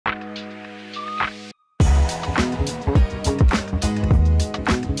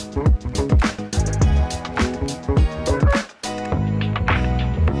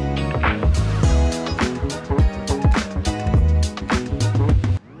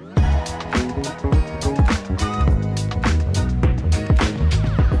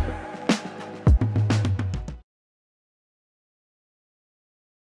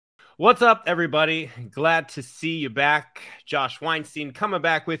What's up, everybody? Glad to see you back. Josh Weinstein coming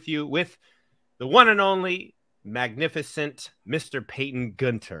back with you with the one and only magnificent Mr. Peyton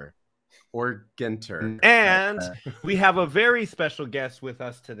Gunter. Or Ginter. And we have a very special guest with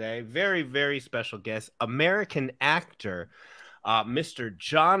us today. Very, very special guest. American actor, Mr.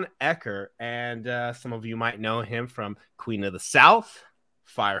 Jon Ecker. And some of you might know him from Queen of the South,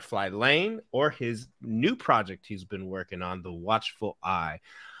 Firefly Lane, or his new project he's been working on, The Watchful Eye.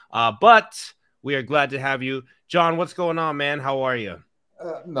 But we are glad to have you. Jon, what's going on, man? How are you?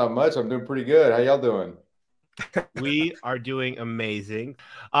 Not much. I'm doing pretty good. How y'all doing? We are doing amazing.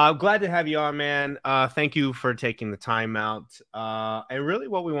 Glad to have you on, man. Thank you for taking the time out. And really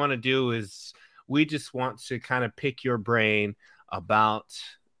what we want to do is we just want to kind of pick your brain about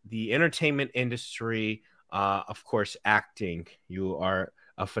the entertainment industry. Of course, acting. You are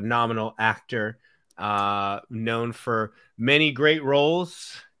a phenomenal actor, known for many great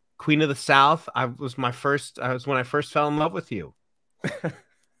roles. Queen of the South. Was when I first fell in love with you.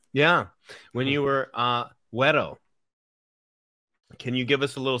 Yeah. When you were Güero. Can you give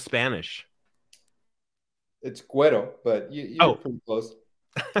us a little Spanish? It's Güero, but you're pretty close.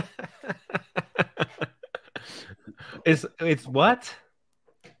 It's what?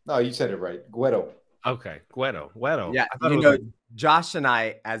 No, you said it right. Güero. Okay, Güero. Yeah, Josh and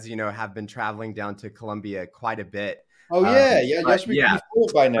I, as you know, have been traveling down to Colombia quite a bit. Oh yeah, Josh should be pretty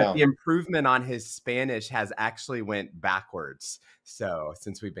fluent by now. But the improvement on his Spanish has actually went backwards. So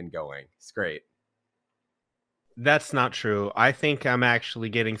since we've been going, it's great. That's not true. I think I'm actually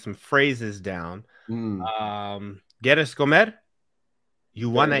getting some phrases down. ¿Quieres comer? You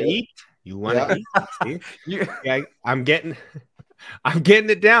want to eat? You want to eat? See? Yeah, I'm getting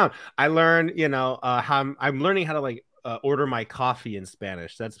it down. I learned, how I'm learning how to order my coffee in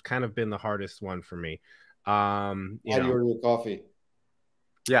Spanish. That's kind of been the hardest one for me. How do you order your coffee?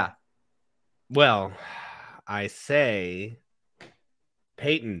 Yeah. Well, I say,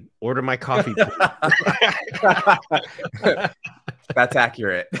 Peyton, order my coffee. That's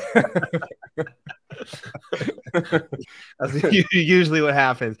accurate. That's usually what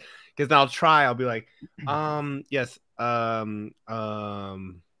happens. Because I'll be like, yes,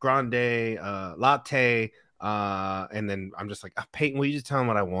 grande, latte, and then I'm just like, Peyton, will you just tell him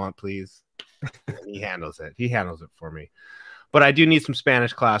what I want, please? And he handles it. He handles it for me. But I do need some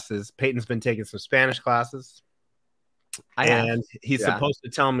Spanish classes. Peyton's been taking some Spanish classes. And he's supposed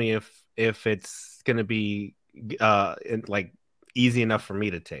to tell me if it's going to be easy enough for me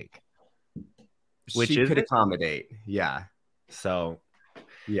to take. Which she could accommodate. Yeah. So,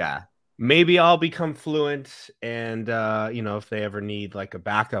 yeah. Maybe I'll become fluent, and if they ever need like a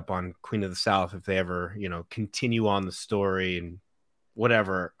backup on Queen of the South, if they ever continue on the story and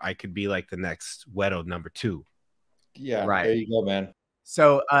whatever, I could be like the next Güero #2. Yeah, right. There you go, man.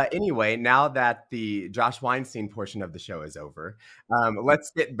 So anyway, now that the Josh Weinstein portion of the show is over,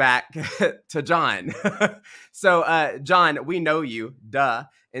 let's get back to Jon. So Jon, we know you, duh.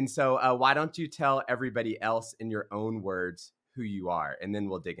 And so why don't you tell everybody else in your own words who you are, and then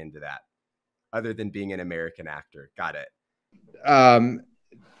we'll dig into that. Other than being an American actor. Got it.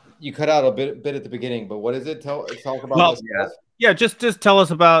 You cut out a bit at the beginning, but what is it? Talk about myself. Yeah, just tell us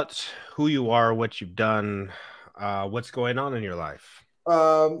about who you are, what you've done, what's going on in your life.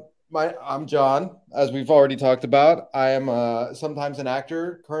 I'm Jon, as we've already talked about. I am sometimes an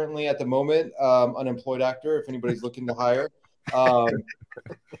actor, currently at the moment, unemployed actor, if anybody's looking to hire. I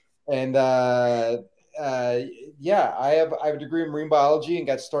have a degree in marine biology and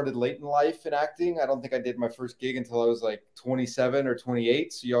got started late in life in acting. I don't think I did my first gig until I was like 27 or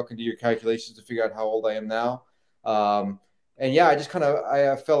 28. So y'all can do your calculations to figure out how old I am now. I just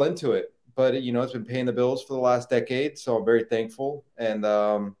I fell into it, but it's been paying the bills for the last decade. So I'm very thankful. And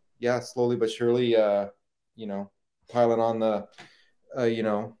slowly but surely, piling on the,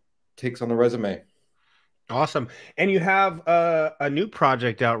 ticks on the resume. Awesome. And you have a new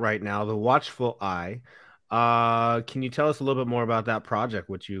project out right now, The Watchful Eye. Can you tell us a little bit more about that project?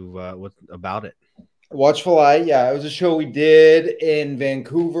 What about it? Watchful Eye, yeah, it was a show we did in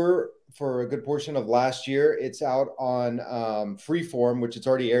Vancouver for a good portion of last year. It's out on Freeform, which it's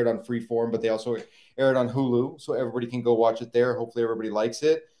already aired on Freeform, but they also aired on Hulu, so everybody can go watch it there. Hopefully everybody likes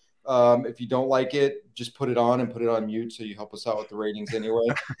it. If you don't like it, just put it on and put it on mute so you help us out with the ratings anyway.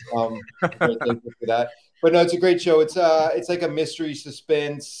 Thankful for that. But no, it's a great show. It's like a mystery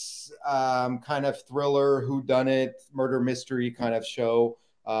suspense kind of thriller, whodunit, murder mystery kind of show,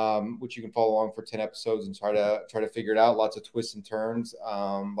 which you can follow along for 10 episodes and try to figure it out. Lots of twists and turns,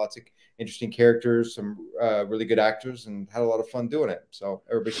 lots of interesting characters, some really good actors, and had a lot of fun doing it. So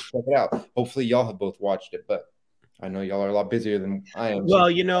everybody should check it out. Hopefully y'all have both watched it, but I know y'all are a lot busier than I am. Well,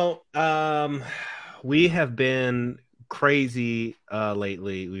 we have been crazy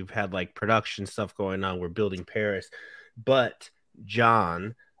lately. We've had like production stuff going on. We're building Paris. But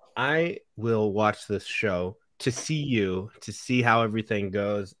John, I will watch this show to see you, to see how everything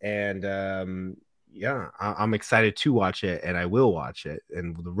goes. And yeah, I'm excited to watch it, and I will watch it.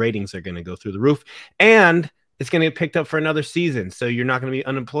 And the ratings are going to go through the roof. And it's going to get picked up for another season. So you're not going to be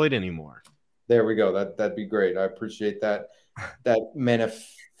unemployed anymore. There we go. That'd be great. I appreciate that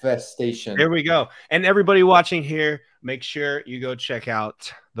manifestation. There we go. And everybody watching here, make sure you go check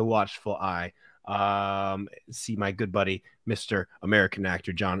out The Watchful Eye. See my good buddy, Mr. American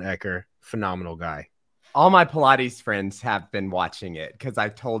actor Jon Ecker, phenomenal guy. All my Pilates friends have been watching it because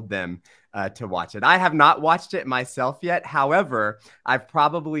I've told them to watch it. I have not watched it myself yet. However, I've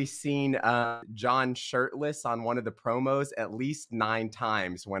probably seen John shirtless on one of the promos at least 9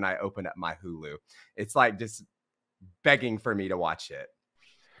 times when I open up my Hulu. It's like just begging for me to watch it.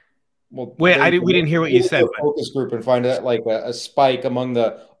 Well, wait, we didn't hear what you said. Focus group and find that like a spike among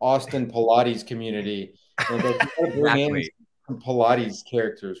the Austin Pilates community. And bring in some Pilates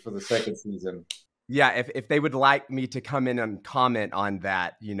characters for the 2nd season. Yeah, if they would like me to come in and comment on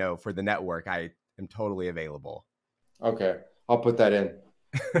that, for the network, I am totally available. Okay, I'll put that in.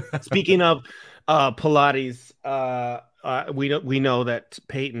 Speaking of Pilates, we know that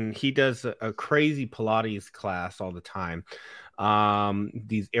Peyton, he does a crazy Pilates class all the time.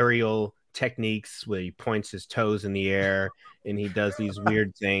 These aerial techniques where he points his toes in the air and he does these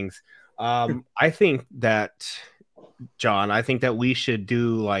weird things. I think that, John, we should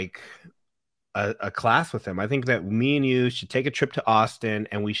do like a class with him. I think that me and you should take a trip to Austin,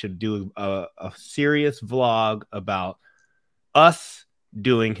 and we should do a serious vlog about us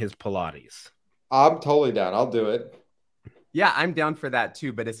doing his Pilates. I'm totally down. I'll do it. Yeah, I'm down for that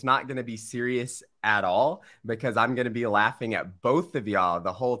too, but it's not going to be serious at all because I'm going to be laughing at both of y'all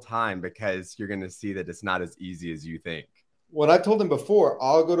the whole time because you're going to see that it's not as easy as you think. What I told him before,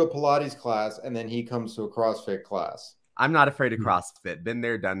 I'll go to a Pilates class and then he comes to a CrossFit class. I'm not afraid of CrossFit. Been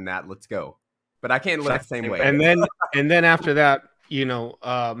there, done that. Let's go. But I can't lift the same way. And then after that,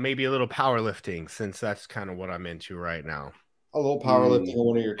 maybe a little powerlifting, since that's kind of what I'm into right now. A little powerlifting,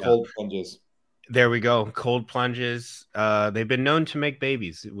 one of your cold plunges. There we go. Cold plunges. They've been known to make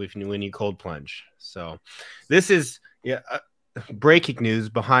babies when you cold plunge. So this is breaking news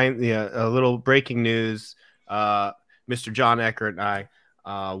behind a little breaking news. Mr. Jon Ecker and I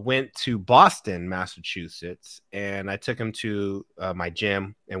went to Boston, Massachusetts, and I took him to my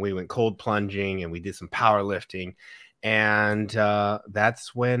gym, and we went cold plunging, and we did some powerlifting, and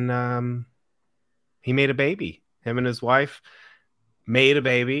that's when he made a baby. Him and his wife made a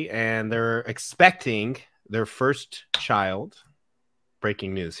baby, and they're expecting their first child.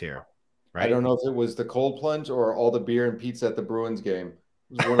 Breaking news here, right? I don't know if it was the cold plunge or all the beer and pizza at the Bruins game.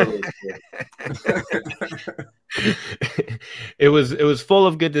 It was one of those two. It was full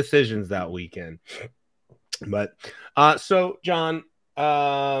of good decisions that weekend. But so John,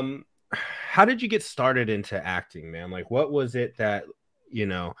 how did you get started into acting, man? Like, what was it that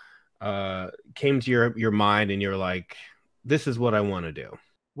came to your mind and you're like, this is what I want to do?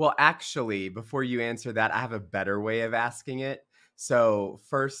 Well, actually, before you answer that, I have a better way of asking it. So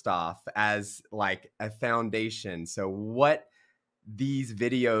first off, as like a foundation, so what these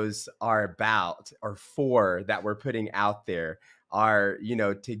videos are about or for that we're putting out there are,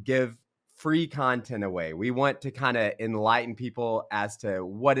 to give free content away. We want to kind of enlighten people as to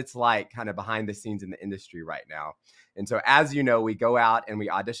what it's like kind of behind the scenes in the industry right now. And so, as you know, we go out and we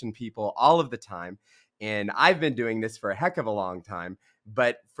audition people all of the time. And I've been doing this for a heck of a long time.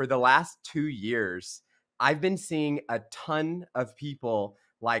 But for the last 2 years, I've been seeing a ton of people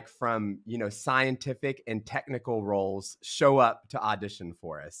like from, scientific and technical roles show up to audition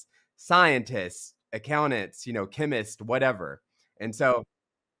for us. Scientists, accountants, chemists, whatever. And so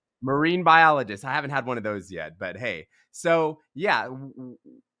marine biologists, I haven't had one of those yet, but hey. So yeah,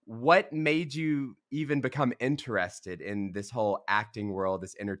 what made you even become interested in this whole acting world,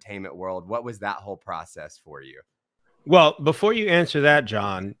 this entertainment world? What was that whole process for you? Well, before you answer that,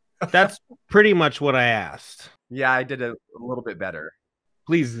 John, that's pretty much what I asked. Yeah, I did a little bit better.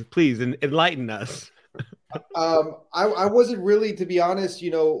 Please enlighten us. I wasn't really, to be honest,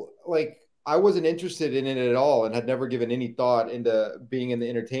 I wasn't interested in it at all and had never given any thought into being in the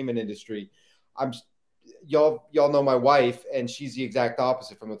entertainment industry. Y'all know my wife, and she's the exact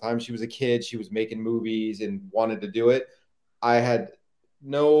opposite. From the time she was a kid, she was making movies and wanted to do it. I had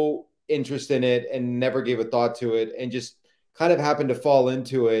no interest in it and never gave a thought to it, and just kind of happened to fall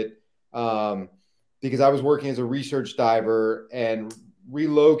into it because I was working as a research diver and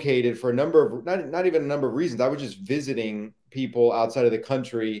relocated for a number of not even a number of reasons. I was just visiting people outside of the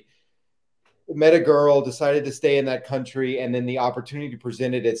country, met a girl, decided to stay in that country, and then the opportunity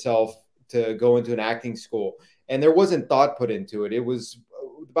presented itself to go into an acting school. And there wasn't thought put into it. It was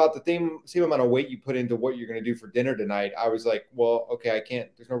about the same amount of weight you put into what you're going to do for dinner tonight. I was like, well, okay, I can't,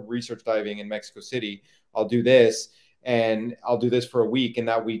 there's no research diving in Mexico City. I'll do this, and I'll do this for a week. And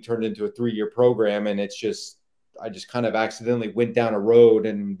that week turned into a 3-year program. And it's just, I just kind of accidentally went down a road.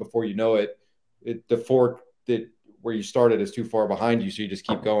 And before you know it, the fork that where you started is too far behind you. So you just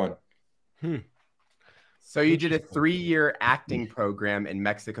keep going. So you did a 3-year acting program in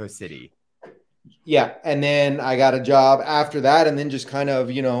Mexico City. Yeah. And then I got a job after that. And then just kind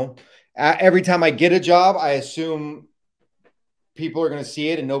of, you know, every time I get a job, I assume people are going to see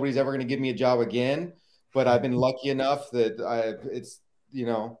it and nobody's ever going to give me a job again. But I've been lucky enough that it's, you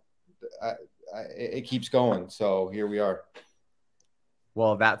know, it keeps going. So here we are.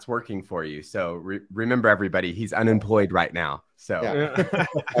 Well, that's working for you. So remember, everybody, he's unemployed right now. So yeah.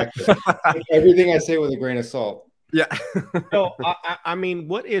 Everything I say with a grain of salt. Yeah. So I mean,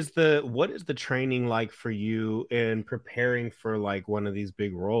 what is the training like for you in preparing for like one of these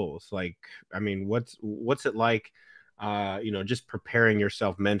big roles? Like, I mean, what's it like? You know, just preparing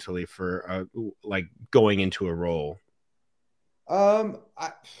yourself mentally for like going into a role. I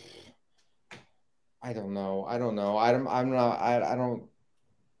don't know.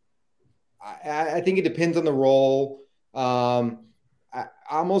 I think it depends on the role.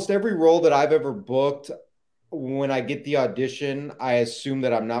 Almost every role that I've ever booked, when I get the audition, I assume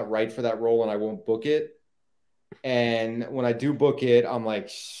that I'm not right for that role and I won't book it. And when I do book it, I'm like,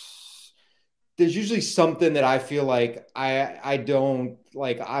 there's usually something that I feel like I don't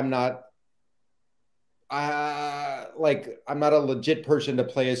like. I'm not a legit person to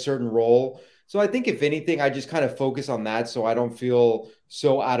play a certain role. So I think if anything, I just kind of focus on that so I don't feel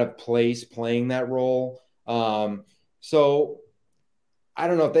so out of place playing that role. So I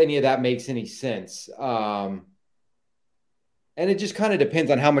don't know if any of that makes any sense. And it just kind of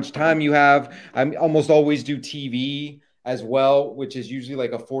depends on how much time you have. I almost always do TV as well, which is usually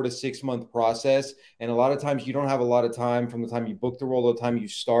like a 4 to 6 month process. And a lot of times you don't have a lot of time from the time you book the role to the time you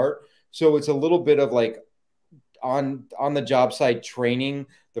start. So it's a little bit of like on the job site training.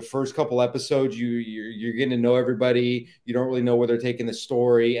 The first couple episodes, you're getting to know everybody. You don't really know where they're taking the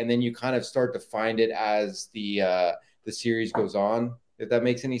story, and then you kind of start to find it as the series goes on. If that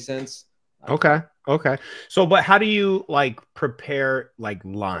makes any sense. Okay. So, but how do you like prepare like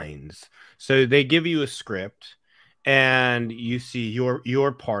lines? So they give you a script, and you see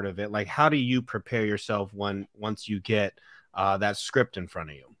your part of it. Like, how do you prepare yourself once you get that script in front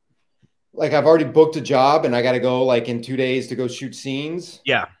of you? Like, I've already booked a job and I got to go like in 2 days to go shoot scenes.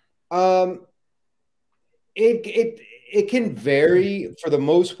 Yeah. It can vary for the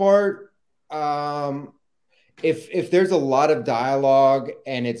most part. If there's a lot of dialogue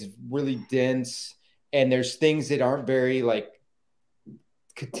and it's really dense and there's things that aren't very like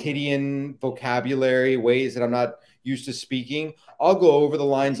quotidian vocabulary, ways that I'm not used to speaking, I'll go over the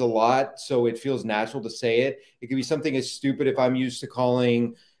lines a lot so it feels natural to say it. It could be something as stupid if I'm used to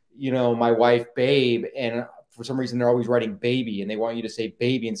calling, you know, my wife babe, and for some reason they're always writing baby and they want you to say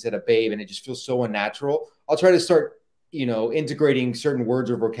baby instead of babe, and it just feels so unnatural. I'll try to start, you know, integrating certain words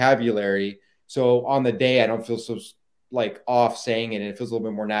or vocabulary so on the day I don't feel so like off saying it and it feels a little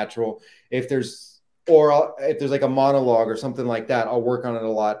bit more natural. If there's like a monologue or something like that, I'll work on it a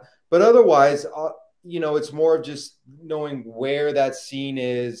lot. But otherwise, you know, it's more of just knowing where that scene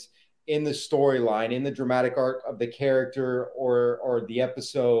is in the storyline, in the dramatic arc of the character or the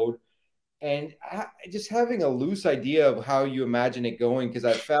episode, and just having a loose idea of how you imagine it going. Because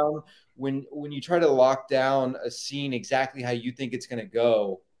I found when you try to lock down a scene exactly how you think it's going to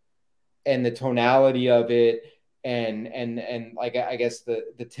go, and the tonality of it, and like I guess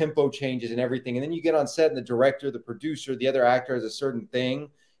the tempo changes and everything, and then you get on set and the director, the producer, the other actor has a certain thing,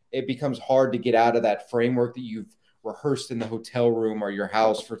 it becomes hard to get out of that framework that you've rehearsed in the hotel room or your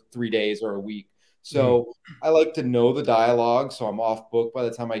house for 3 days or a week. So I like to know the dialogue, so I'm off book by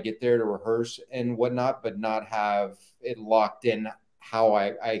the time I get there to rehearse and whatnot, but not have it locked in how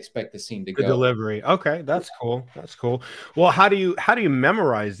I expect the scene to go. The delivery. Okay, that's cool. That's cool. Well, how do you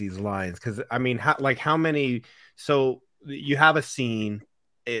memorize these lines? Because I mean, how many? So you have a scene,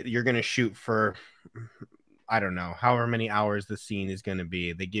 you're going to shoot for, I don't know, however many hours the scene is going to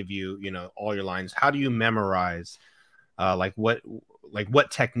be. They give you, you know, all your lines. How do you memorize? Like what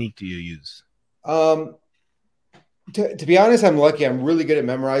technique do you use? To be honest, I'm lucky. I'm really good at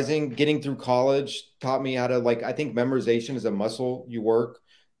memorizing. Getting through college taught me how to, like, I think memorization is a muscle you work.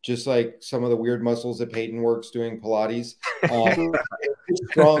 just like some of the weird muscles that Peyton works doing Pilates. It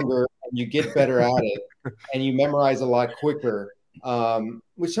gets stronger and you get better at it and you memorize a lot quicker,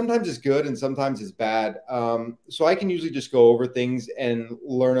 which sometimes is good and sometimes is bad. So I can usually just go over things and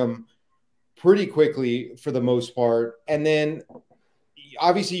learn them pretty quickly for the most part. And then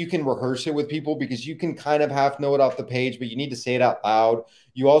obviously you can rehearse it with people because you can kind of half know it off the page, but you need to say it out loud.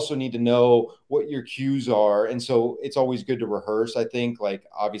 You also need to know what your cues are. And so it's always good to rehearse. I think, like,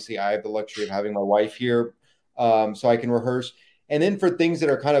 obviously I have the luxury of having my wife here, so I can rehearse. And then for things that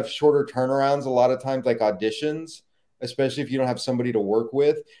are kind of shorter turnarounds, a lot of times like auditions, especially if you don't have somebody to work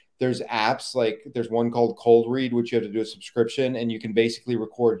with, there's apps, like there's one called Cold Read, which you have to do a subscription, and you can basically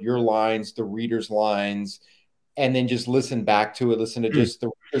record your lines, the reader's lines, and then just listen back to it, listen to just the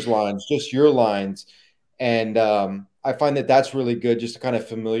reader's lines, just your lines. And I find that that's really good, just to kind of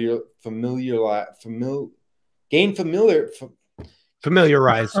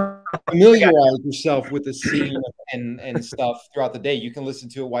Familiarize. familiarize yourself with the scene and stuff throughout the day. You can listen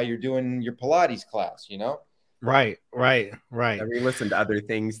to it while you're doing your Pilates class, you know? Right. I re-listened to other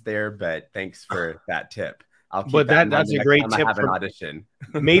things there, but thanks for that tip. I'll keep But that in mind that's a next great time I tip have an for audition.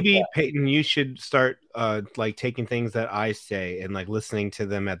 maybe Peyton, you should start like taking things that I say and like listening to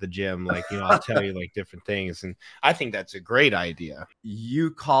them at the gym. Like, you know, I'll tell you like different things. And I think that's a great idea.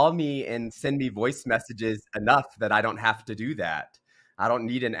 You call me and send me voice messages enough that I don't have to do that. I don't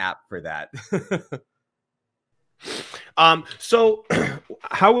need an app for that. So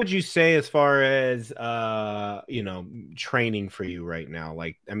how would you say as far as you know, training for you right now?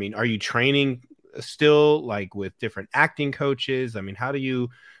 Like, I mean, are you training still like with different acting coaches? I mean, how do you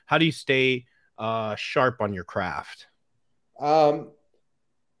stay sharp on your craft? To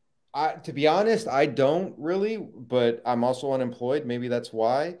be honest, I don't really, but I'm also unemployed. Maybe that's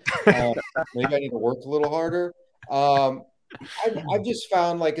why. Maybe I need to work a little harder. I've just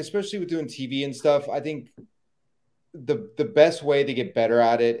found, like, especially with doing TV and stuff, I think the best way to get better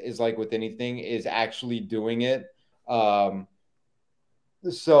at it is, like with anything, is actually doing it.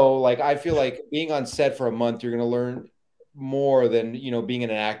 So like I feel like being on set for a month, you're going to learn more than, you know, being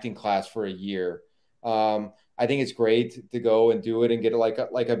in an acting class for a year. I think it's great to go and do it and get like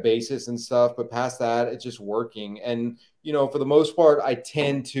a basis and stuff, but past that, it's just working. And, you know, for the most part, I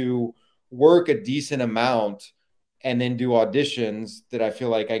tend to work a decent amount and then do auditions that I feel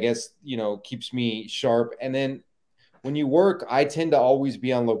like, I guess, you know, keeps me sharp. And then when you work, I tend to always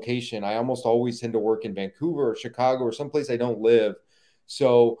be on location. I almost always tend to work in Vancouver or Chicago or someplace I don't live.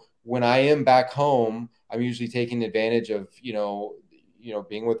 So when I am back home, I'm usually taking advantage of,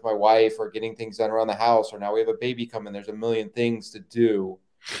 being with my wife or getting things done around the house, or now we have a baby coming. There's a million things to do.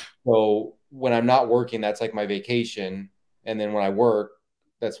 So when I'm not working, that's like my vacation. And then when I work,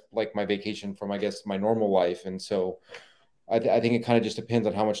 that's like my vacation from, I guess, my normal life. And so I think it kind of just depends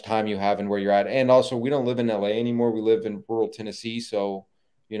on how much time you have and where you're at. And also, we don't live in LA anymore. We live in rural Tennessee. So,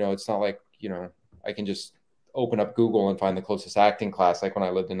 you know, it's not like, you know, I can just open up Google and find the closest acting class like when I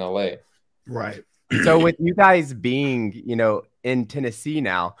lived in LA. Right. So with you guys being, you know, in Tennessee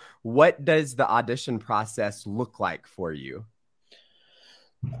now, what does the audition process look like for you?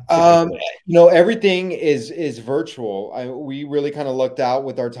 Everything is virtual. We really kind of lucked out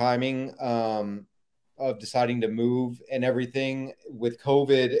with our timing of deciding to move and everything. With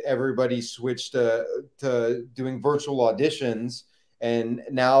COVID, everybody switched to doing virtual auditions. And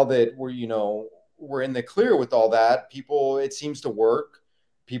now that we're in the clear with all that, it seems to work.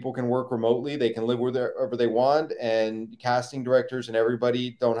 People can work remotely. They can live wherever they want, and casting directors and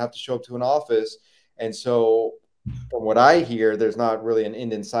everybody don't have to show up to an office. And so from what I hear, there's not really an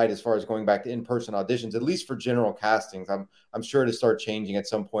end in sight as far as going back to in-person auditions, at least for general castings. I'm sure to start changing at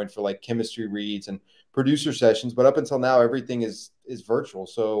some point for like chemistry reads and producer sessions, but up until now, everything is virtual.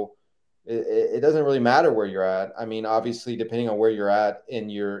 So it doesn't really matter where you're at. I mean, obviously, depending on where you're at in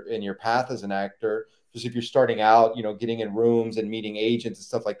your path as an actor, just if you're starting out, getting in rooms and meeting agents and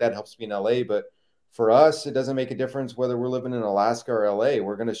stuff like that helps me in LA. But for us, it doesn't make a difference whether we're living in Alaska or LA.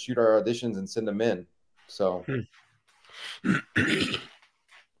 We're going to shoot our auditions and send them in. So. Well,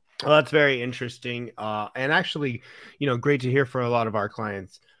 that's very interesting. And actually, great to hear for a lot of our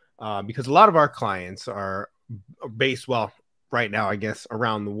clients, because a lot of our clients are based, well, right now, I guess,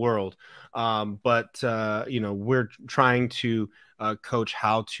 around the world. But we're trying to coach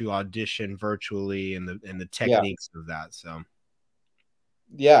how to audition virtually and the techniques of that. So,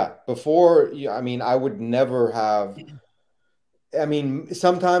 yeah, before, I mean, I would never have. I mean,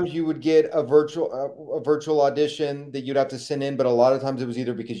 sometimes you would get a virtual audition that you'd have to send in, but a lot of times it was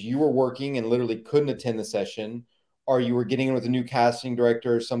either because you were working and literally couldn't attend the session, or you were getting in with a new casting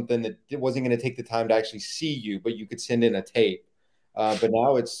director or something that it wasn't going to take the time to actually see you, but you could send in a tape. But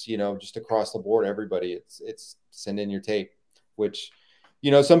now it's, just across the board, everybody, it's send in your tape, which,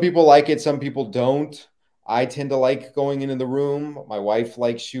 some people like it, some people don't. I tend to like going into the room. My wife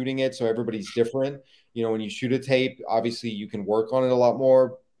likes shooting it, so everybody's different. When you shoot a tape, obviously you can work on it a lot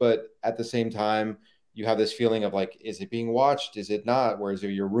more, but at the same time, you have this feeling of like, is it being watched? Is it not? Whereas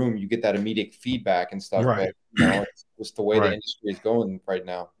in your room, you get that immediate feedback and stuff. Right. But it's just the way the Right. industry is going right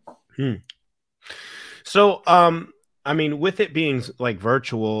now. So, I mean, with it being like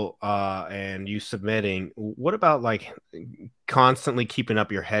virtual, and you submitting, what about like constantly keeping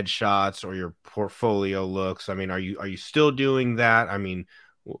up your headshots or your portfolio looks? I mean, are you still doing that? I mean,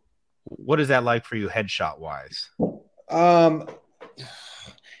 what is that like for you headshot wise? I've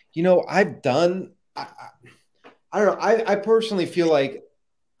done, I don't know. I personally feel like,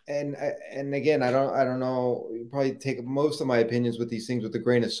 and again, I don't know. You probably take most of my opinions with these things with a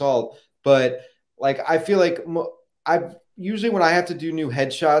grain of salt, but like I feel like I've usually when I have to do new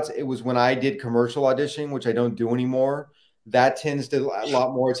headshots, it was when I did commercial auditioning, which I don't do anymore. That tends to a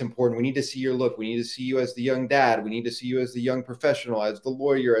lot more. It's important. We need to see your look. We need to see you as the young dad. We need to see you as the young professional, as the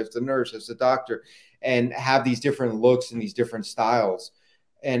lawyer, as the nurse, as the doctor, and have these different looks and these different styles.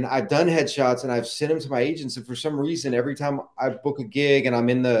 And I've done headshots and I've sent them to my agents. And for some reason, every time I book a gig and I'm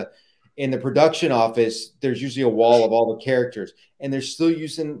in the production office, there's usually a wall of all the characters, and they're still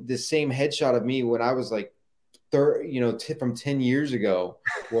using the same headshot of me when I was like from 10 years ago,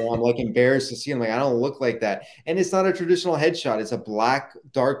 where I'm like embarrassed to see. I'm like, I don't look like that. And it's not a traditional headshot. It's a black,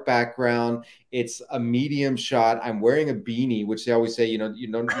 dark background. It's a medium shot. I'm wearing a beanie, which they always say, you don't use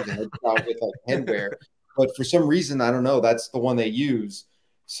a headshot with like headwear. But for some reason, I don't know, that's the one they use.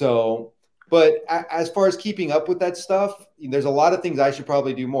 So, but as far as keeping up with that stuff, there's a lot of things I should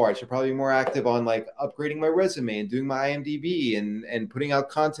probably do more. I should probably be more active on like upgrading my resume and doing my IMDb and putting out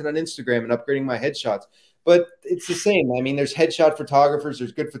content on Instagram and upgrading my headshots. But it's the same. I mean, there's headshot photographers,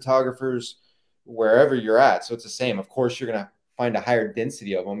 there's good photographers wherever you're at. So it's the same. Of course, you're going to find a higher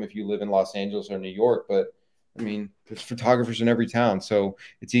density of them if you live in Los Angeles or New York. But I mean, there's photographers in every town. So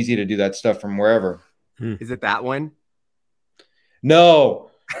it's easy to do that stuff from wherever. Is it that one? No.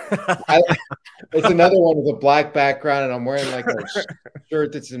 It's another one with a black background, and I'm wearing like a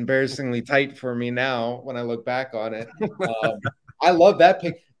shirt that's embarrassingly tight for me now when I look back on it. I love that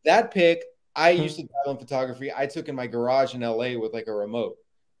pic. That pic, I used to dabble in photography. I took in my garage in LA with like a remote.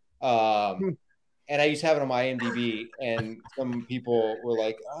 And I used to have it on my IMDb, and some people were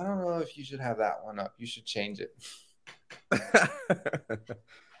like, I don't know if you should have that one up. You should change it.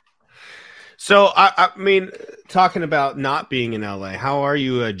 So, I mean, talking about not being in LA, how are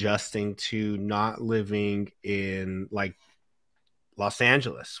you adjusting to not living in like Los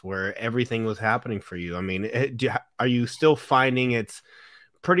Angeles, where everything was happening for you? I mean, are you still finding it's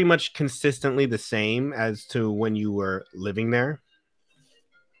pretty much consistently the same as to when you were living there?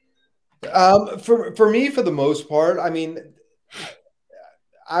 For me, for the most part, I mean,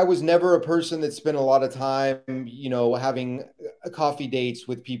 I was never a person that spent a lot of time, having coffee dates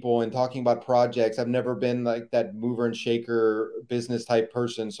with people and talking about projects. I've never been like that mover and shaker business type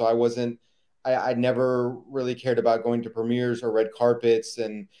person. So I never really cared about going to premieres or red carpets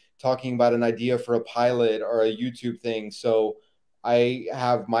and talking about an idea for a pilot or a YouTube thing. So I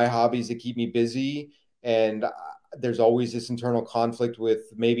have my hobbies that keep me busy, and there's always this internal conflict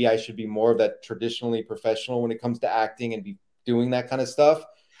with maybe I should be more of that traditionally professional when it comes to acting and be doing that kind of stuff.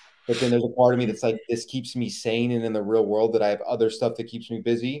 But then there's a part of me that's like, this keeps me sane and in the real world, that I have other stuff that keeps me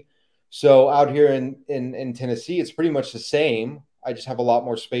busy. So out here in Tennessee, it's pretty much the same. I just have a lot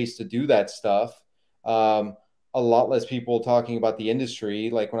more space to do that stuff. A lot less people talking about the industry.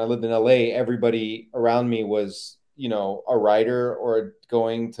 Like when I lived in LA, everybody around me was, a writer or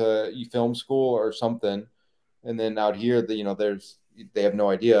going to film school or something. And then out here, they have no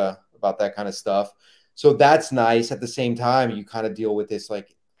idea about that kind of stuff. So that's nice. At the same time, you kind of deal with this,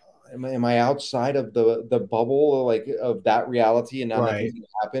 like, am I outside of the bubble, like, of that reality, and now nothing's gonna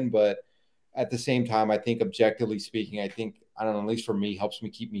happen? But at the same time, I think objectively speaking, I don't know, at least for me, helps me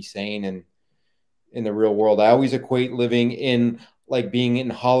keep me sane and in the real world. I always equate living in, like, being in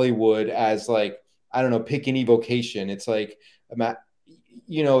Hollywood as like, I don't know, pick any vocation. It's like, like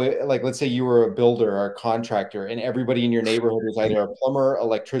let's say you were a builder or a contractor, and everybody in your neighborhood was either a plumber,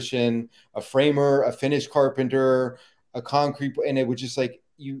 electrician, a framer, a finish carpenter, a concrete, and it was just like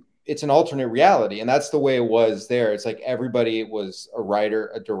it's an alternate reality. And that's the way it was there. It's like everybody was a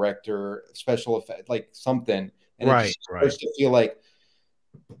writer, a director, special effect, like something. And it just starts to feel like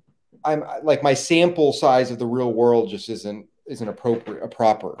I'm like, my sample size of the real world just isn't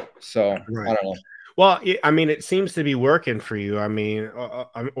proper. So I don't know. Well, I mean, it seems to be working for you. I mean,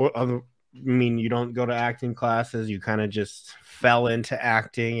 mean, you don't go to acting classes. You kind of just fell into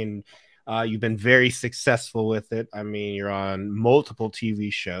acting, and you've been very successful with it. I mean, you're on multiple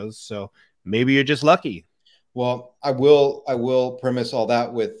TV shows, so maybe you're just lucky. Well, I will premise all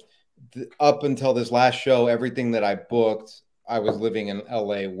that with up until this last show, everything that I booked, I was living in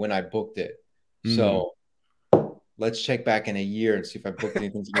LA when I booked it. So let's check back in a year and see if I booked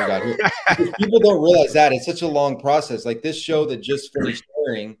anything new out here. Because people don't realize that it's such a long process. Like this show that just finished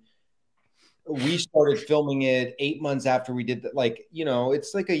airing, we started filming it 8 months after we did that. Like,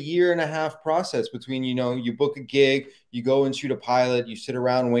 it's like a year and a half process between, you book a gig, you go and shoot a pilot, you sit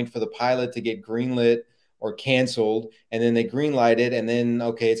around and wait for the pilot to get greenlit or canceled, and then they greenlight it, and then,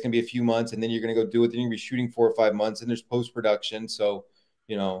 okay, it's going to be a few months, and then you're going to go do it. Then you're going to be shooting 4 or 5 months, and there's post-production. So,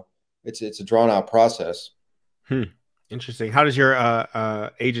 it's a drawn out process. Interesting. How does your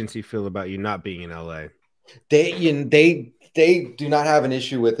agency feel about you not being in LA? They do not have an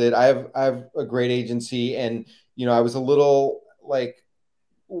issue with it. I have a great agency, and I was a little like,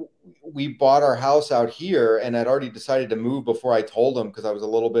 we bought our house out here, and I'd already decided to move before I told them because I was a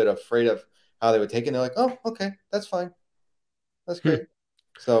little bit afraid of how they would take it. And they're like, "Oh, okay, that's fine, that's great."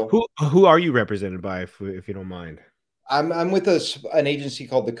 So who are you represented by, if you don't mind? I'm with an agency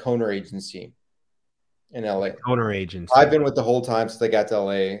called the Koner Agency in LA. Koner Agency. I've been with the whole time since I got to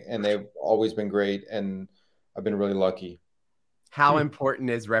LA, and they've always been great, and I've been really lucky. How important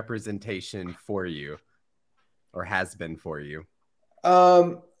is representation for you, or has been for you?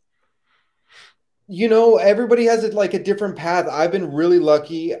 Everybody has a different path. I've been really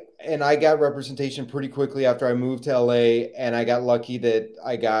lucky, and I got representation pretty quickly after I moved to LA, and I got lucky that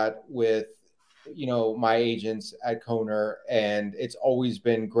I got with, my agents at Koner, and it's always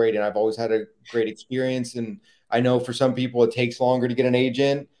been great, and I've always had a great experience. And I know for some people it takes longer to get an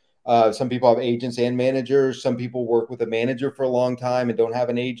agent. Some people have agents and managers. Some people work with a manager for a long time and don't have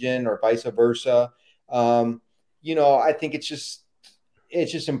an agent, or vice versa. I think it's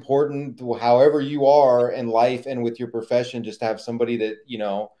just important, however you are in life and with your profession, just to have somebody that,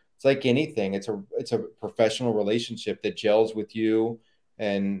 it's like anything. It's a professional relationship that gels with you.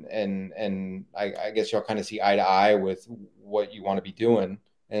 And I guess y'all kind of see eye to eye with what you want to be doing.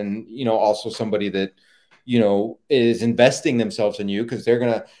 And, also somebody that, is investing themselves in you, because they're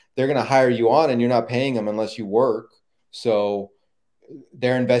going to hire you on, and you're not paying them unless you work. So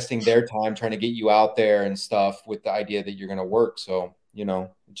they're investing their time trying to get you out there and stuff with the idea that you're going to work. So,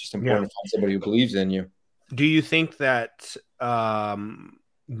 it's just important to find somebody who believes in you. Do you think that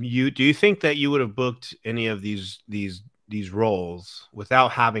you would have booked any of these roles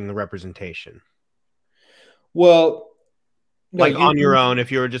without having the representation? Well, no, like on your own,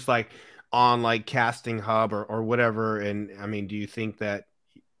 if you were just like on like Casting Hub or whatever. And I mean, do you think that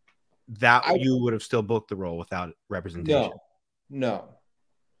you would have still booked the role without representation? No.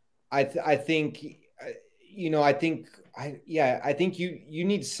 I think I think you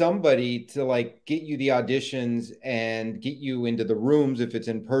need somebody to like get you the auditions and get you into the rooms if it's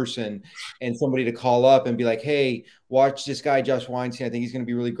in person, and somebody to call up and be like, "Hey, watch this guy, Josh Weinstein. I think he's going to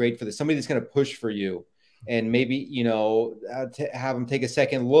be really great for this." Somebody that's going to push for you, and maybe, to have them take a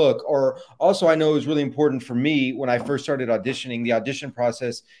second look. Or also, I know it was really important for me when I first started auditioning. The audition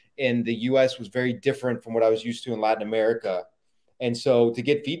process in the US was very different from what I was used to in Latin America. And so to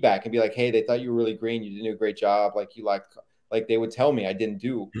get feedback and be like, "Hey, they thought you were really green. You did a great job. Like they would tell me I didn't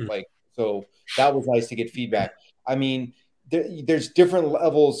do so that was nice to get feedback." I mean, there's different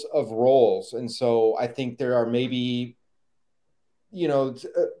levels of roles. And so I think there are maybe,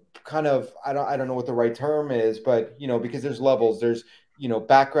 kind of, I don't know what the right term is, but, because there's levels, there's,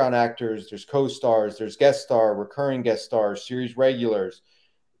 background actors, there's co-stars, there's guest star, recurring guest stars, series regulars.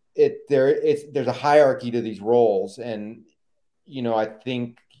 There's a hierarchy to these roles. And, I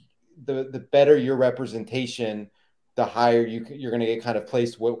think the better your representation, the higher you're going to get kind of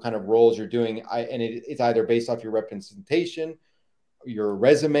placed, what kind of roles you're doing. And it's either based off your representation, your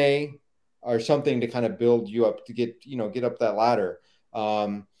resume, or something to kind of build you up to get up that ladder.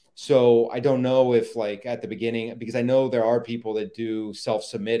 So I don't know if like at the beginning, because I know there are people that do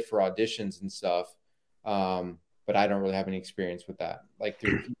self-submit for auditions and stuff. But I don't really have any experience with that. Like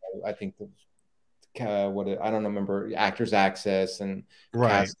through, I think I don't remember, Actors Access and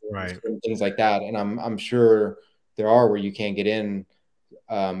right and things like that. And I'm sure there are where you can't get in,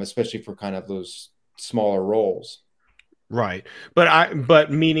 especially for kind of those smaller roles. Right.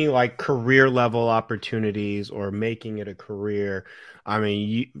 But meaning like career level opportunities or making it a career. I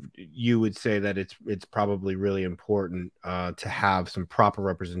mean, you would say that it's probably really important to have some proper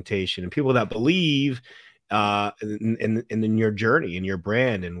representation and people that believe in your journey and your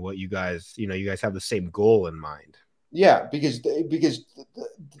brand and what you guys have the same goal in mind. Yeah, because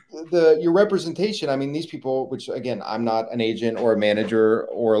your representation. I mean, these people, which again, I'm not an agent or a manager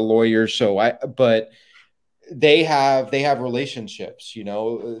or a lawyer, but they have relationships. You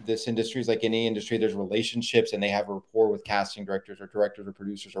know, this industry is like any industry. There's relationships, and they have a rapport with casting directors or directors or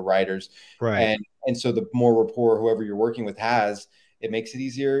producers or writers, Right. and so the more rapport whoever you're working with has, it makes it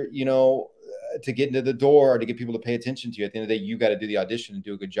easier. You know, to get into the door or to get people to pay attention to you. At the end of the day, you got to do the audition and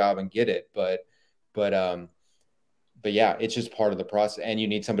do a good job and get it. But but yeah, it's just part of the process, and you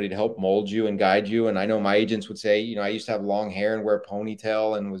need somebody to help mold you and guide you. And I know my agents would say, you know, I used to have long hair and wear a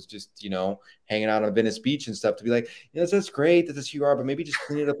ponytail and was just, you know, hanging out on Venice Beach and stuff, to be like, you know, that's great that this who you are, but maybe just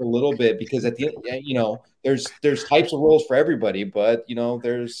clean it up a little bit, because at the end, you know, there's types of roles for everybody, but you know,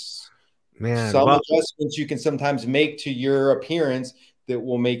 there's some adjustments you can sometimes make to your appearance that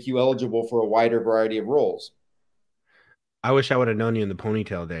will make you eligible for a wider variety of roles. I wish I would have known you in the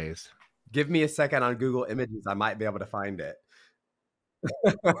ponytail days. Give me a second on Google Images. I might be able to find it.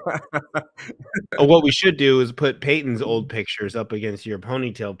 What we should do is put Peyton's old pictures up against your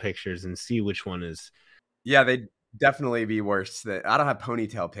ponytail pictures and see which one is. Yeah, they'd definitely be worse. I don't have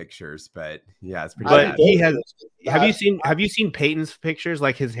ponytail pictures, but yeah, it's pretty But bad. he has. Have you seen Peyton's pictures?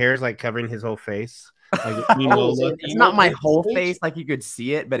 Like his hair is like covering his whole face. Like it's not my whole face, like you could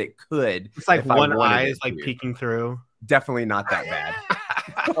see it, but it could. It's like one eye is like peeking through. Definitely not that bad.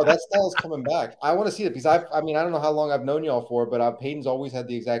 Oh, that style's coming back. I want to see it because I mean, I don't know how long I've known y'all for, but Peyton's always had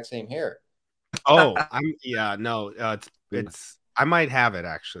the exact same hair. Oh, it's I might have it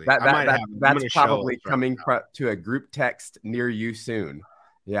actually. That's probably coming to a group text near you soon.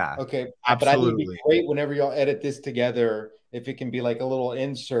 Yeah. Okay. Absolutely. But I think it'd be great whenever y'all edit this together, if it can be like a little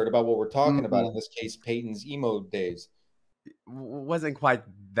insert about what we're talking about. In this case, Peyton's emo days. Wasn't quite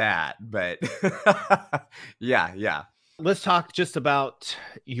that, but yeah. Let's talk just about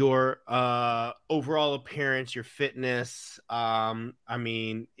your overall appearance, your fitness. I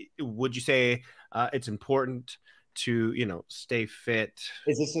mean, would you say it's important to, you know, stay fit?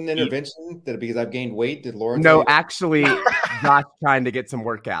 Is this an intervention that because I've gained weight? Did Lauren? No, actually, Josh trying to get some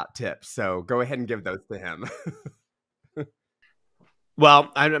workout tips. So go ahead and give those to him.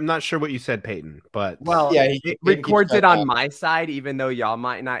 Well, I'm not sure what you said, Peyton, but yeah, it records it on my side, even though y'all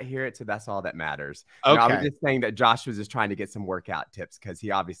might not hear it. So that's all that matters. Okay. I was just saying that Josh was just trying to get some workout tips because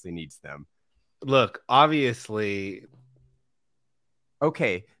he obviously needs them. Look, obviously.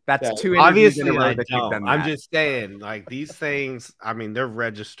 Okay, that's two. Obviously, I don't. I'm just saying, like these things. I mean, they're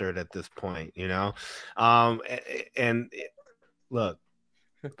registered at this point, you know. Look.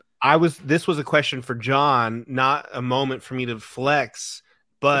 This was a question for Jon, not a moment for me to flex,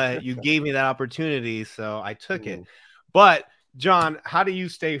 but you gave me that opportunity, so I took it. But Jon, how do you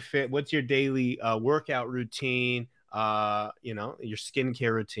stay fit? What's your daily workout routine? You know, your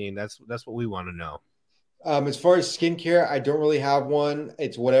skincare routine. That's what we want to know. As far as skincare, I don't really have one.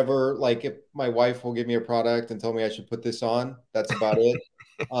 It's whatever, like if my wife will give me a product and tell me I should put this on, that's about it.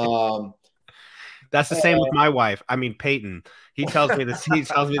 That's the same with my wife. I mean, Peyton. He tells me this. He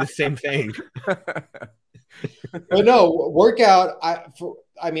tells me the same thing. But no, workout.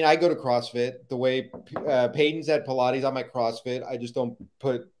 I mean, I go to CrossFit. The way Peyton's at Pilates, I'm at CrossFit. I just don't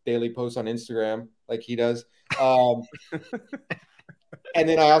put daily posts on Instagram like he does. And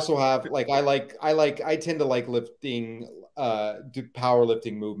then I also have I tend to like lifting, do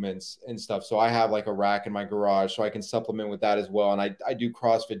powerlifting movements and stuff. So I have like a rack in my garage, so I can supplement with that as well. And I do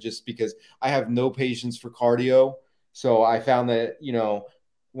CrossFit just because I have no patience for cardio. So I found that, you know,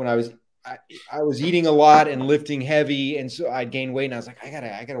 when I was eating a lot and lifting heavy, and so I'd gain weight, and I was like,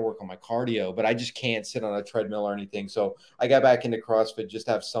 I gotta work on my cardio, but I just can't sit on a treadmill or anything. So I got back into CrossFit just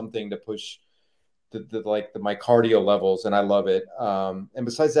to have something to push my cardio levels, and I love it. And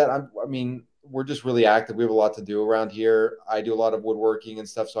besides that, I mean, we're just really active. We have a lot to do around here. I do a lot of woodworking and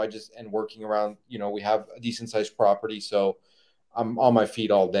stuff. So and working around, you know, we have a decent sized property, so I'm on my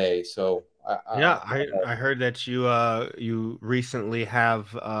feet all day. So I heard that you recently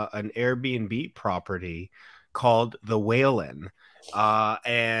have an Airbnb property called the Whalen.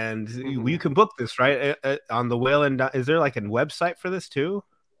 And you can book this right on the Whalen. Is there like a website for this too?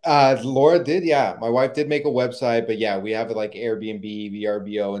 Laura did, yeah. My wife did make a website, but yeah, we have it like Airbnb,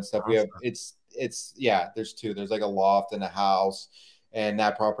 VRBO and stuff. Awesome. We have it's yeah, there's two. There's like a loft and a house, and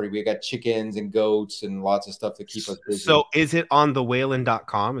that property we got chickens and goats and lots of stuff to keep us busy. So is it on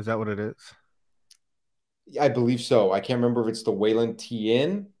thewhalen.com? Is that what it is? I believe so. I can't remember if it's the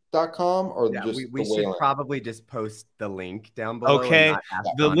WhalenTN.com or just we should probably just post the link down below. Okay,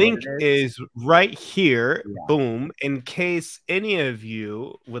 the link is right here. Yeah. Boom. In case any of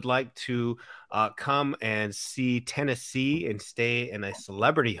you would like to come and see Tennessee and stay in a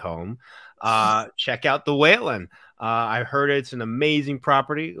celebrity home, check out the Whalen. I heard it's an amazing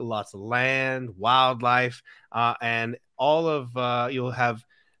property, lots of land, wildlife, and all of you'll have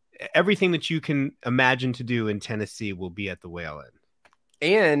everything that you can imagine to do in Tennessee will be at the Whale Inn.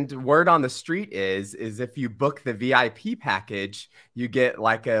 And word on the street is if you book the VIP package, you get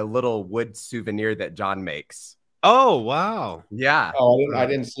like a little wood souvenir that Jon makes. Oh, wow. Yeah. Oh, I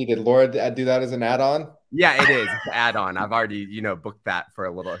didn't see. Did Laura do that as an add-on? Yeah, it is. It's an add-on. I've already, booked that for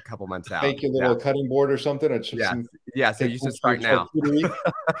a couple months out. Make your little cutting board or something. Or yeah. So you should start now.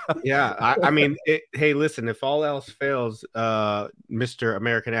 Yeah. I mean, hey, listen, if all else fails, Mr.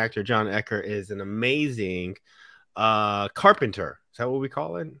 American actor Jon Ecker is an amazing carpenter. Is that what we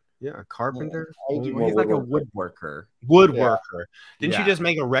call it? Yeah, carpenter. He's like a woodworker. Woodworker. Yeah. Didn't you just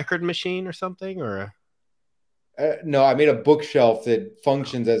make a record machine or something? Or no, I made a bookshelf that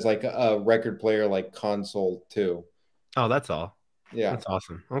functions as like a record player, like console too. Oh, that's all. Yeah, that's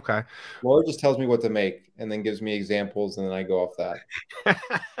awesome. Okay. Laura just tells me what to make and then gives me examples, and then I go off that.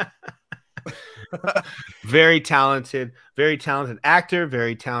 Very talented actor,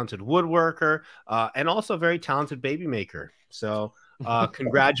 very talented woodworker, and also very talented baby maker. So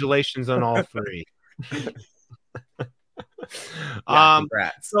congratulations on all three.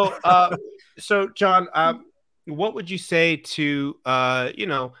 Congrats. So Jon, what would you say to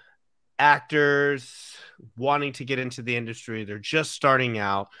actors wanting to get into the industry? They're just starting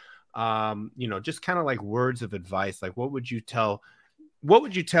out, just kind of like words of advice. Like what would you tell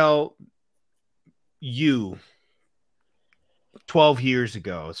you 12 years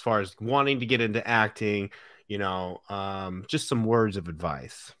ago as far as wanting to get into acting? Just some words of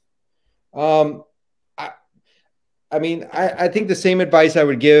advice. I mean, I think the same advice I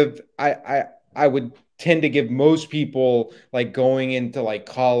would give, I would tend to give most people like going into like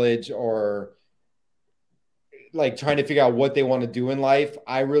college or like trying to figure out what they want to do in life.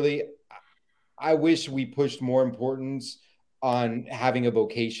 I wish we pushed more importance on having a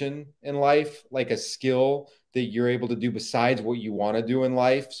vocation in life, like a skill that you're able to do besides what you want to do in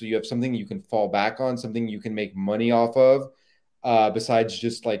life. So you have something you can fall back on, something you can make money off of, besides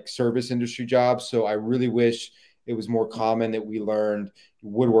just like service industry jobs. So I really wish it was more common that we learned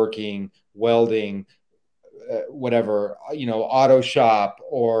woodworking, welding, whatever, auto shop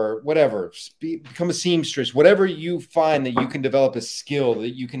or whatever, become a seamstress, whatever you find that you can develop a skill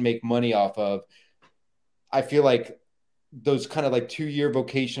that you can make money off of. I feel like those kind of like 2-year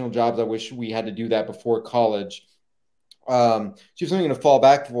vocational jobs, I wish we had to do that before college. So you have something to fall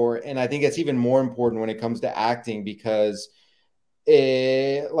back for. And I think it's even more important when it comes to acting because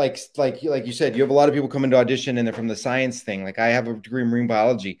like you said, you have a lot of people come into audition and they're from the science thing. Like I have a degree in marine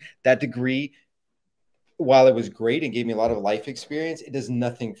biology. That degree, while it was great and gave me a lot of life experience, it does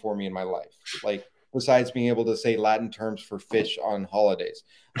nothing for me in my life. Like besides being able to say Latin terms for fish on holidays.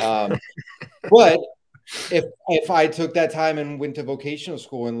 But if I took that time and went to vocational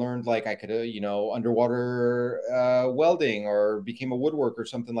school and learned like I could, underwater welding or became a woodworker or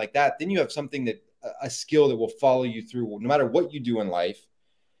something like that, then you have something a skill that will follow you through no matter what you do in life.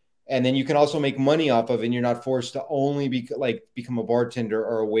 And then you can also make money off of it, and you're not forced to only become a bartender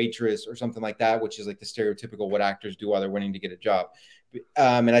or a waitress or something like that, which is like the stereotypical what actors do while they're waiting to get a job.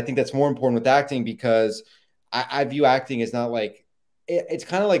 And I think that's more important with acting because I view acting as not like, it's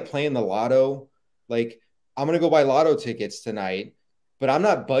kind of like playing the lotto. Like I'm going to go buy lotto tickets tonight, but I'm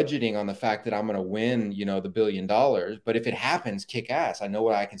not budgeting on the fact that I'm going to win, the $1 billion. But if it happens, kick ass. I know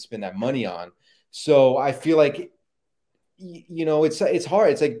what I can spend that money on. So I feel like, it's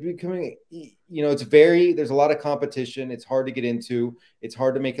hard. It's like becoming, there's a lot of competition. It's hard to get into. It's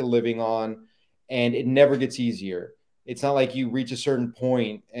hard to make a living on, and it never gets easier. It's not like you reach a certain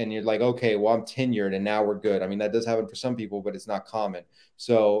point and you're like, okay, well, I'm tenured and now we're good. I mean, that does happen for some people, but it's not common.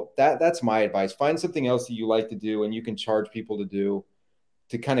 So that's my advice. Find something else that you like to do and you can charge people to do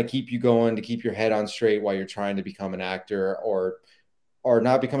to kind of keep you going, to keep your head on straight while you're trying to become an actor or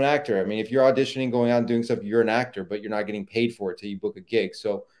not become an actor. I mean, if you're auditioning, going out and doing stuff, you're an actor, but you're not getting paid for it till you book a gig.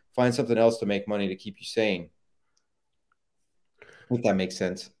 So find something else to make money to keep you sane. If that makes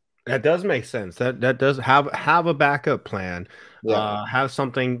sense. That does make sense. That does have a backup plan. Yeah. Have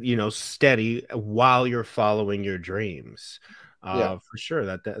something, steady while you're following your dreams. For sure.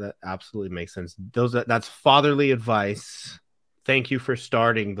 That absolutely makes sense. That's fatherly advice. Thank you for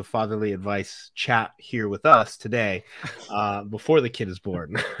starting the fatherly advice chat here with us today, before the kid is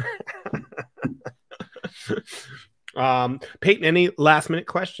born. Peyton, any last minute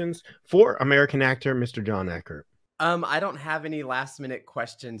questions for American actor Mr. Jon Ecker? I don't have any last minute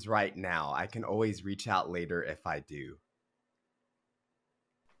questions right now. I can always reach out later if I do.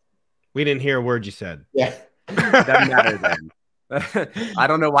 We didn't hear a word you said. Yeah. Doesn't matter then. I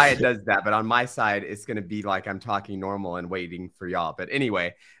don't know why it does that, but on my side, it's going to be like I'm talking normal and waiting for y'all. But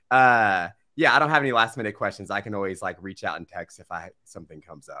anyway, yeah, I don't have any last minute questions. I can always like reach out and text if something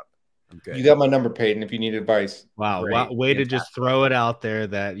comes up. I'm good. You got my number, Peyton, if you need advice. Wow. Great. Way to just throw it out there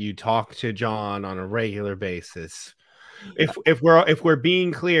that you talk to Jon on a regular basis. If we're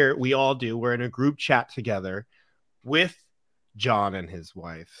being clear, we all do. We're in a group chat together with Jon and his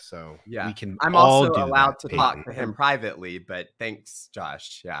wife, so yeah, we can. I'm all also do allowed that, to talk to him privately, but thanks,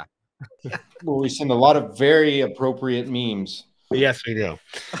 Josh. Yeah. Well, we send a lot of very appropriate memes. Yes, we do.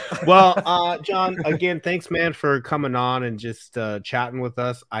 Well, Jon, again, thanks, man, for coming on and just chatting with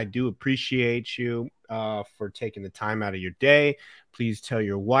us. I do appreciate you for taking the time out of your day. Please tell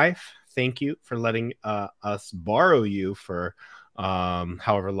your wife thank you for letting us borrow you for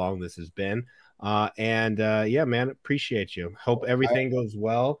however long this has been. Yeah, man, appreciate you. Hope everything goes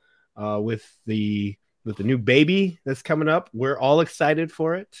well with the new baby that's coming up. We're all excited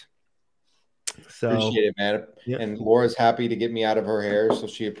for it. So appreciate it, man. Yeah. And Laura's happy to get me out of her hair, so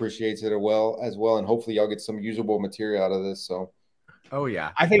she appreciates it as well. And hopefully y'all get some usable material out of this. So oh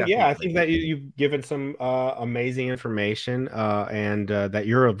yeah, I think definitely. Yeah, I think that you've given some amazing information and that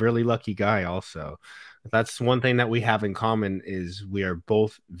you're a really lucky guy also. That's one thing that we have in common is we are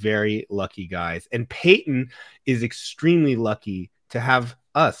both very lucky guys. And Peyton is extremely lucky to have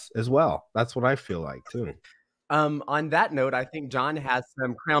us as well. That's what I feel like too. On that note, I think Jon has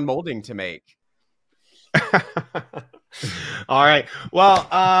some crown molding to make. All right. Well,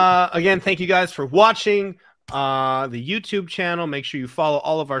 again, thank you guys for watching the YouTube channel. Make sure you follow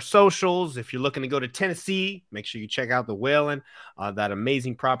all of our socials. If you're looking to go to Tennessee, make sure you check out the Whalen, that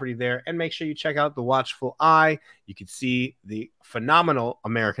amazing property there, and make sure you check out the Watchful Eye. You can see the phenomenal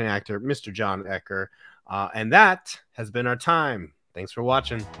American actor, Mr. Jon Ecker. And that has been our time. Thanks for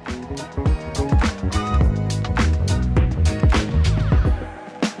watching.